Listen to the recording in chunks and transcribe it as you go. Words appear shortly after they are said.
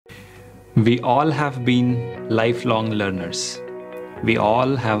We all have been lifelong learners. We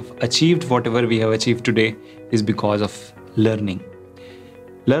all have achieved whatever we have achieved today is because of learning.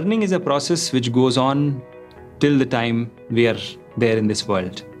 Learning is a process which goes on till the time we are there in this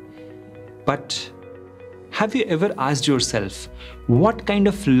world. But have you ever asked yourself what kind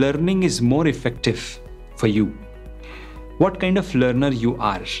of learning is more effective for you? What kind of learner you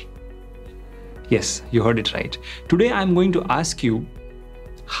are? Yes, you heard it right. Today I'm going to ask you,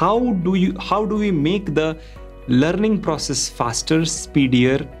 how do we make the learning process faster,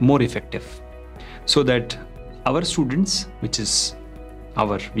 speedier, more effective, so that our students, which is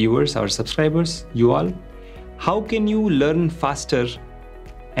our viewers, our subscribers, you all, how can you learn faster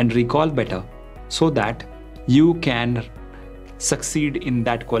and recall better so that you can succeed in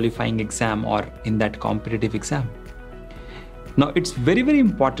that qualifying exam or in that competitive exam? Now, it's very, very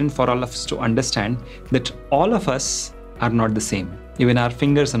important for all of us to understand that all of us are not the same. Even our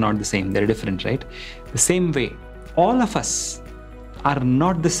fingers are not the same. They're different, right? The same way, all of us are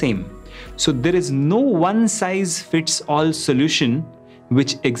not the same. So there is no one size fits all solution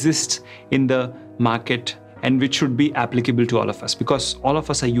which exists in the market and which should be applicable to all of us, because all of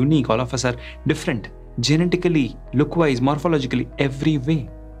us are unique. All of us are different genetically, look-wise, morphologically, every way.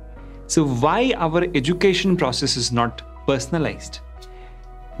 So why our education process is not personalized?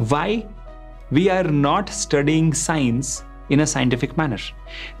 Why we are not studying science in a scientific manner?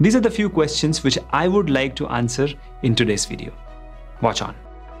 These are the few questions which I would like to answer in today's video. Watch on.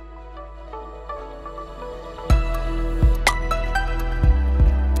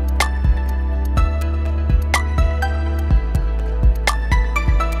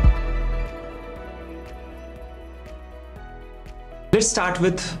 Let's start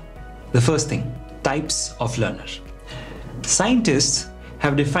with the first thing, types of learner. Scientists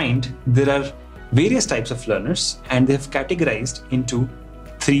have defined there are various types of learners, and they have categorized into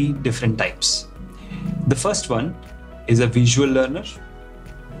 3 different types. The first one is a visual learner.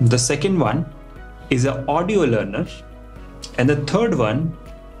 The second one is an audio learner. And the third one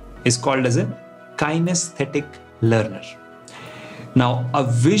is called as a kinesthetic learner. Now, a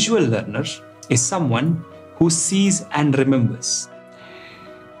visual learner is someone who sees and remembers.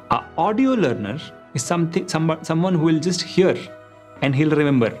 An audio learner is someone who will just hear and he'll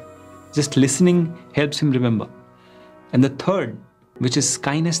remember. Just listening helps him remember. And the third, which is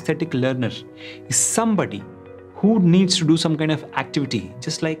kinesthetic learner, is somebody who needs to do some kind of activity,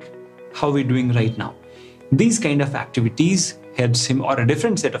 just like how we're doing right now. These kind of activities helps him, or a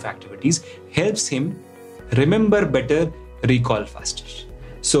different set of activities helps him remember better, recall faster.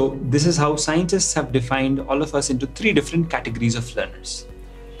 So this is how scientists have defined all of us into 3 different categories of learners.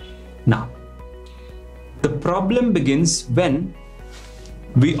 Now, the problem begins when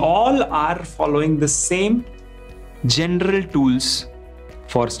we all are following the same general tools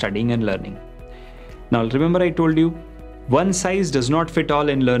for studying and learning. Now, remember I told you, one size does not fit all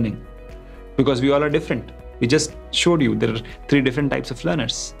in learning, because we all are different. We just showed you there are 3 different types of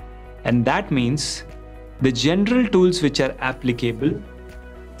learners. And that means the general tools which are applicable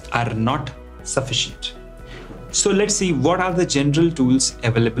are not sufficient. So let's see what are the general tools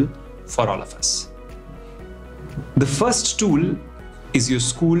available for all of us. The first tool is your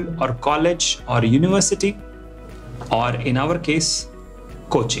school or college or university, or in our case,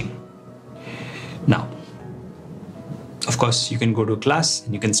 coaching. Now, of course, you can go to a class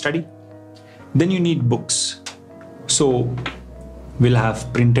and you can study. Then you need books. So we'll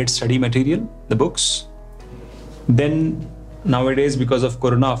have printed study material, the books. Then nowadays, because of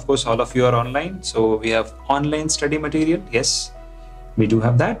Corona, of course, all of you are online. So we have online study material. Yes, we do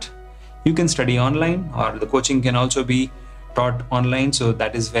have that. You can study online, or the coaching can also be taught online. So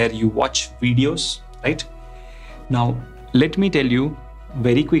that is where you watch videos, right? Now, let me tell you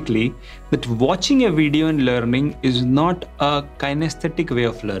very quickly that watching a video and learning is not a kinesthetic way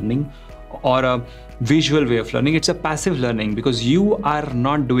of learning or a visual way of learning. It's a passive learning, because you are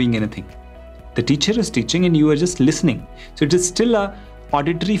not doing anything. The teacher is teaching and you are just listening. So it is still a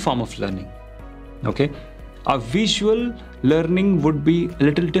auditory form of learning. Okay. A visual learning would be a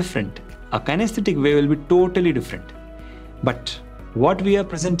little different. A kinesthetic way will be totally different. But what we are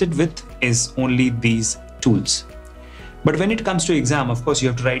presented with is only these tools. But when it comes to exam, of course, you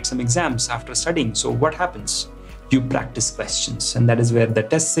have to write some exams after studying. So what happens? You practice questions, and that is where the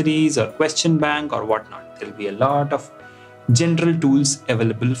test series or question bank or whatnot, there will be a lot of general tools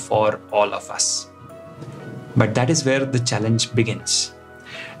available for all of us. But that is where the challenge begins.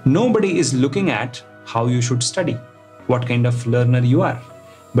 Nobody is looking at how you should study, what kind of learner you are.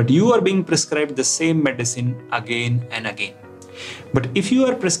 But you are being prescribed the same medicine again and again. But if you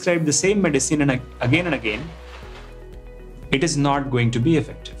are prescribed the same medicine again and again, it is not going to be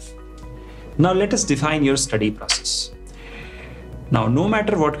effective. Now let us define your study process. Now, no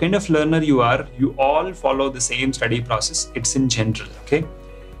matter what kind of learner you are, you all follow the same study process. It's in general, okay?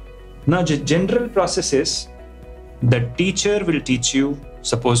 Now, the general process is the teacher will teach you,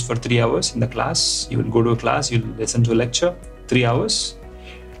 suppose for 3 hours in the class, you will go to a class, you'll listen to a lecture, 3 hours.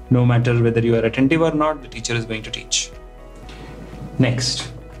 No matter whether you are attentive or not, the teacher is going to teach.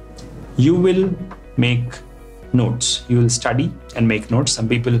 Next, you will make notes. You will study and make notes. Some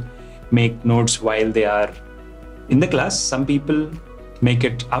people make notes while they are in the class. Some people make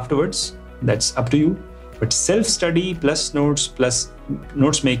it afterwards. That's up to you. But self-study plus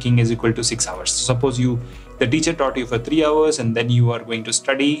notes making is equal to 6 hours. So suppose the teacher taught you for 3 hours and then you are going to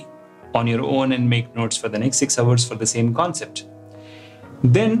study on your own and make notes for the next 6 hours for the same concept.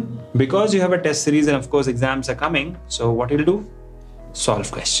 Then, because you have a test series and of course exams are coming, so what you'll do? Solve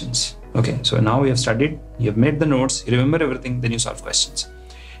questions. Okay, so now you have studied, you have made the notes, you remember everything, then you solve questions.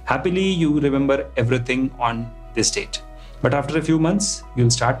 Happily, you remember everything on this date. But after a few months,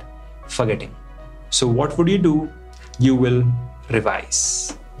 you'll start forgetting. So what would you do? You will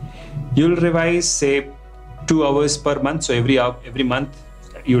revise. You'll revise, say, 2 hours per month. So every month,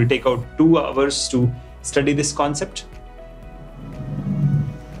 you will take out 2 hours to study this concept.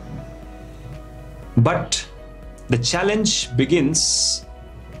 But the challenge begins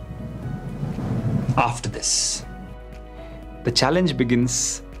after this. The challenge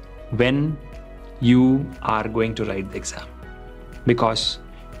begins when you are going to write the exam, because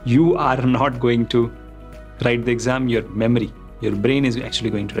you are not going to write the exam. Your brain is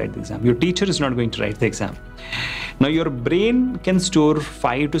actually going to write the exam. Your teacher is not going to write the exam. Now your brain can store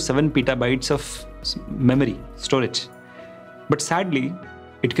 5 to 7 petabytes of memory storage, but sadly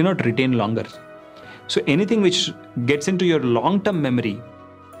it cannot retain longer. So anything which gets into your long-term memory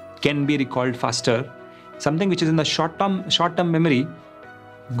can be recalled faster. Something which is in the short-term memory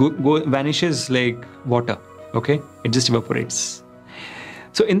vanishes like water, okay? It just evaporates.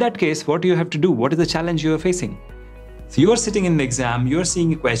 So in that case, what do you have to do? What is the challenge you are facing? So you are sitting in the exam, you are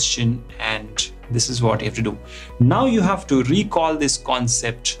seeing a question, and this is what you have to do. Now you have to recall this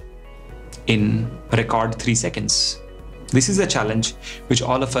concept in record 3 seconds. This is a challenge which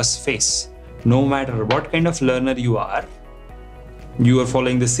all of us face. No matter what kind of learner you are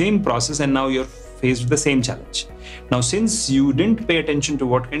following the same process and now you're faced with the same challenge. Now, since you didn't pay attention to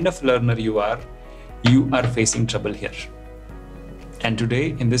what kind of learner you are facing trouble here. And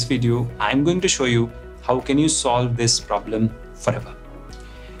today in this video, I'm going to show you how can you solve this problem forever.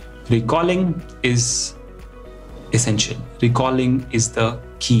 Recalling is essential. Recalling is the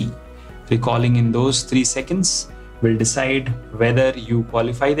key. Recalling in those 3 seconds will decide whether you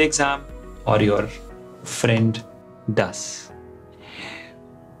qualify the exam or your friend does.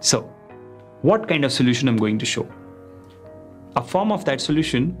 So, what kind of solution I'm going to show? A form of that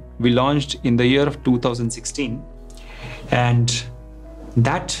solution we launched in the year of 2016, and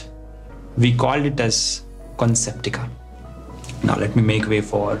that we called it as Conceptica. Now let me make way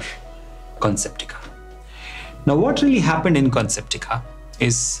for Conceptica. Now what really happened in Conceptica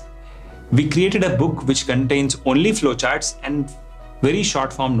is we created a book which contains only flowcharts and very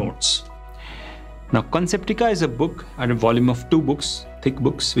short form notes. Now Conceptica is a book and a volume of 2 books, thick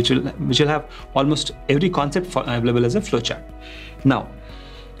books, which will have almost every concept available as a flowchart. Now,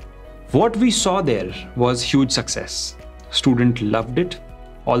 what we saw there was huge success. Students loved it.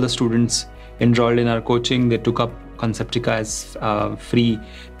 All the students enrolled in our coaching, they took up Conceptica as free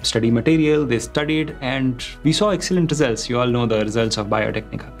study material, they studied, and we saw excellent results. You all know the results of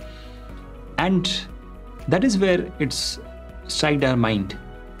Biotecnika. And that is where it's struck our mind.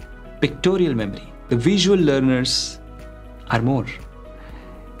 Pictorial memory. The visual learners are more.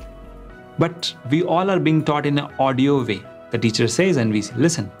 But we all are being taught in an audio way. The teacher says and we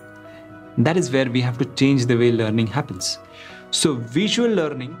listen. That is where we have to change the way learning happens. So visual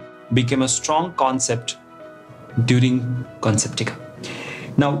learning became a strong concept during Conceptica.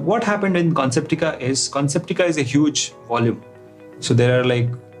 Now what happened in Conceptica is a huge volume. So there are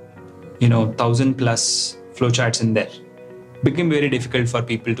 1,000 plus flowcharts in there. Became very difficult for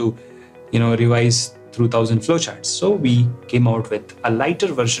people to revise through 1,000 flowcharts. So we came out with a lighter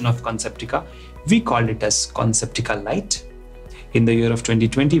version of Conceptica. We called it as Conceptica Lite. In the year of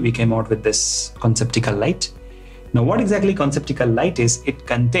 2020, we came out with this Conceptica Lite. Now, what exactly Conceptica Lite is, it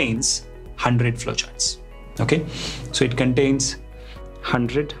contains 100 flowcharts. Okay, so it contains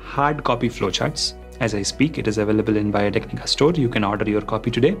 100 hard copy flowcharts. As I speak, it is available in Biotecnika store. You can order your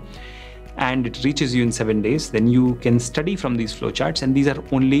copy today. And it reaches you in 7 days. Then you can study from these flowcharts, and these are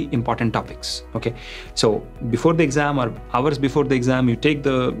only important topics. Okay, so before the exam or hours before the exam, you take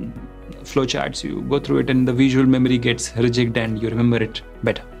the flowcharts, you go through it, and the visual memory gets rejigged and you remember it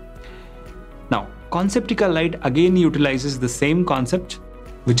better. Now, Conceptica Lite again utilizes the same concept,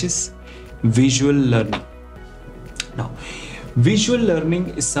 which is visual learning. Now, visual learning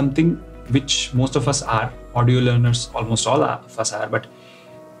is something which most of us are, audio learners, almost all of us are, but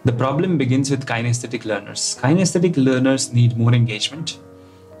the problem begins with kinesthetic learners. Kinesthetic learners need more engagement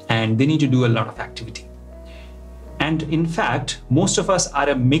and they need to do a lot of activity. And in fact, most of us are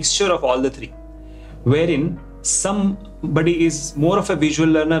a mixture of all the three, wherein somebody is more of a visual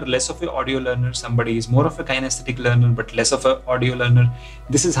learner, less of an audio learner. Somebody is more of a kinesthetic learner, but less of an audio learner.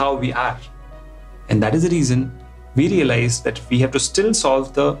 This is how we are. And that is the reason we realized that we have to still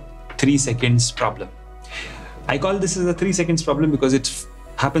solve the 3 seconds problem. I call this as a 3 seconds problem because it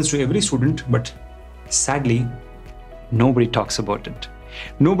happens to every student, but sadly, nobody talks about it.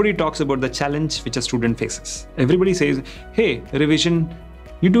 Nobody talks about the challenge which a student faces. Everybody says, hey, revision,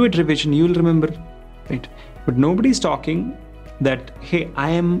 you do it revision, you will remember, right? But nobody's talking that, hey, I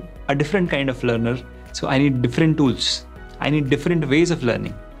am a different kind of learner, so I need different tools. I need different ways of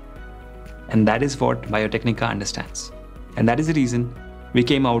learning. And that is what Biotecnika understands. And that is the reason we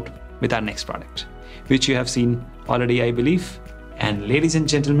came out with our next product, which you have seen already, I believe. And ladies and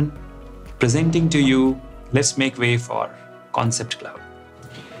gentlemen, presenting to you, let's make way for Concept Cloud.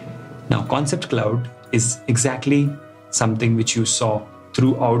 Now, Concept Cloud is exactly something which you saw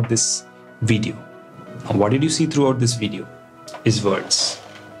throughout this video. Now, what did you see throughout this video? Is words.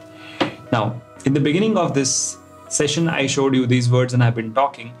 Now, in the beginning of this session, I showed you these words and I've been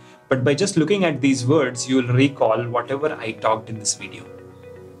talking, but by just looking at these words, you will recall whatever I talked in this video.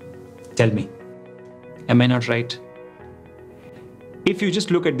 Tell me, am I not right? If you just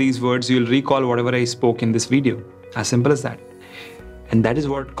look at these words, you'll recall whatever I spoke in this video. As simple as that. And that is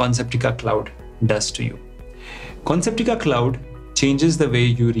what Conceptica Cloud does to you. Conceptica Cloud changes the way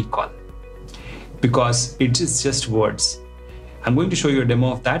you recall because it is just words. I'm going to show you a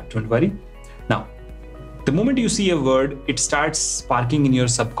demo of that, don't worry. Now, the moment you see a word, it starts sparking in your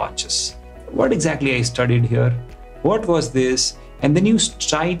subconscious. What exactly I studied here? What was this? And then you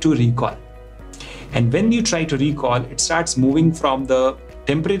try to recall. And when you try to recall, it starts moving from the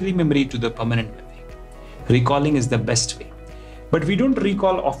temporary memory to the permanent memory. Recalling is the best way. But we don't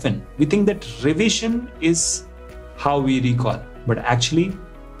recall often. We think that revision is how we recall. But actually,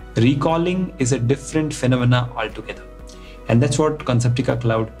 recalling is a different phenomena altogether. And that's what Conceptica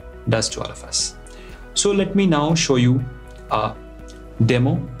Cloud does to all of us. So let me now show you a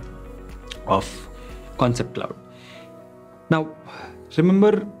demo of Concept Cloud. Now,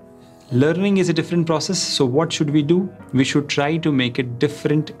 remember, learning is a different process. So what should we do? We should try to make it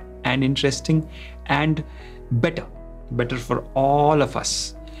different and interesting and better for all of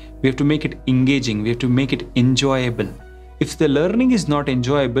us. We have to make it engaging. We have to make it enjoyable. If the learning is not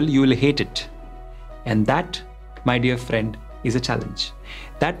enjoyable, you will hate it. And that, my dear friend, is a challenge.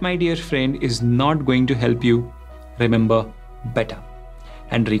 That, my dear friend, is not going to help you remember better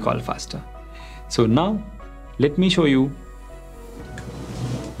and recall faster. So now, let me show you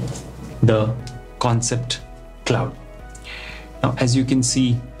the Concept Cloud. Now, as you can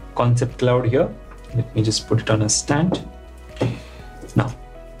see, Concept Cloud here. Let me just put it on a stand. Now,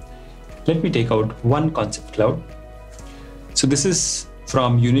 let me take out one Concept Cloud. So this is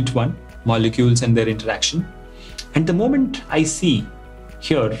from Unit 1, Molecules and their Interaction. And the moment I see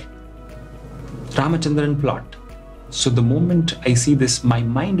here, Ramachandran plot. So the moment I see this, my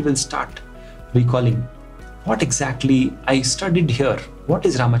mind will start recalling what exactly I studied here. What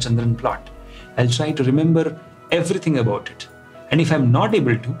is Ramachandran plot? I'll try to remember everything about it. And if I'm not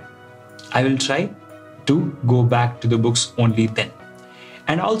able to, I will try to go back to the books only then.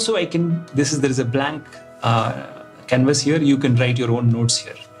 And also there is a blank canvas here. You can write your own notes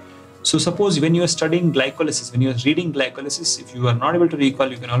here. So suppose when you are studying glycolysis, when you are reading glycolysis, if you are not able to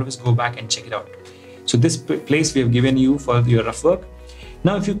recall, you can always go back and check it out. So this place we have given you for your rough work.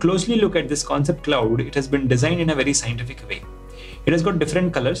 Now, if you closely look at this Concept Cloud, it has been designed in a very scientific way. It has got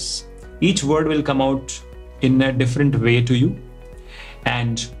different colors. Each word will come out in a different way to you.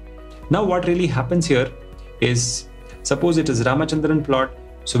 And now what really happens here is, suppose it is Ramachandran plot.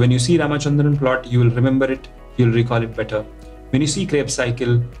 So when you see Ramachandran plot, you will remember it, you'll recall it better. When you see Krebs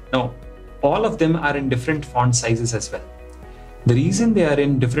cycle, now all of them are in different font sizes as well. The reason they are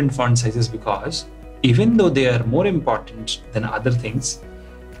in different font sizes because even though they are more important than other things,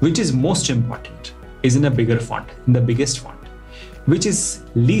 which is most important is in a bigger font, in the biggest font. Which is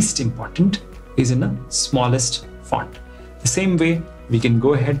least important is in a smallest font. The same way, we can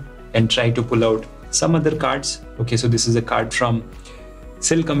go ahead and try to pull out some other cards. Okay, so this is a card from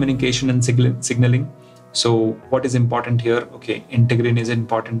cell communication and signaling. So what is important here? Okay, integrin is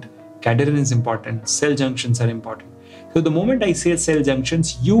important, cadherin is important, cell junctions are important. So the moment I say cell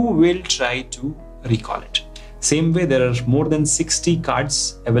junctions, you will try to recall it. Same way, there are more than 60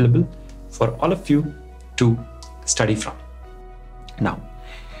 cards available for all of you to study from. Now,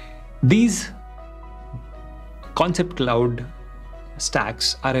 these Concept Cloud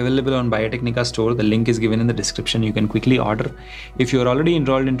stacks are available on Biotecnika store. The link is given in the description. You can quickly order. If you're already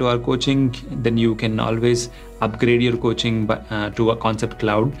enrolled into our coaching, then you can always upgrade your coaching to a Concept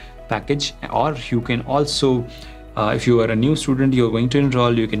Cloud package. Or you can also, if you are a new student, you're going to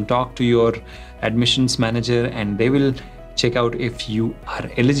enroll, you can talk to your admissions manager and they will check out if you are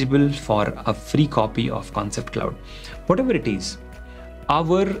eligible for a free copy of Concept Cloud. Whatever it is,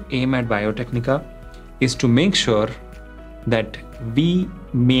 our aim at Biotecnika is to make sure that we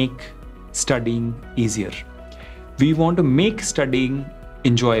make studying easier. We want to make studying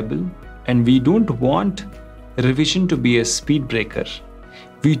enjoyable, and we don't want revision to be a speed breaker.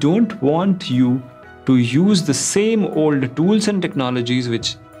 We don't want you to use the same old tools and technologies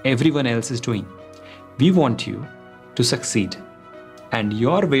which everyone else is doing. We want you to succeed, and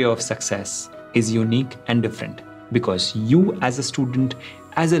your way of success is unique and different because you as a student,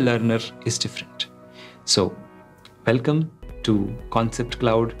 as a learner is different. So welcome to Concept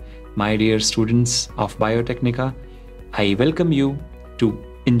Cloud, my dear students of Biotecnika. I welcome you to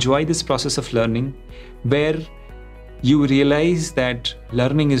enjoy this process of learning where you realize that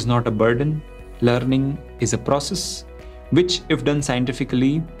learning is not a burden. Learning is a process which, if done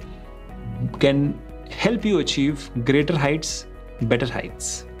scientifically, can help you achieve greater heights, better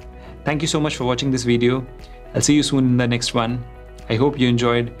heights. Thank you so much for watching this video. I'll see you soon in the next one. I hope you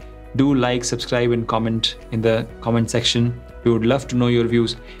enjoyed. Do like, subscribe, and comment in the comment section. We would love to know your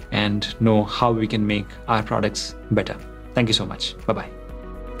views and know how we can make our products better. Thank you so much. Bye-bye.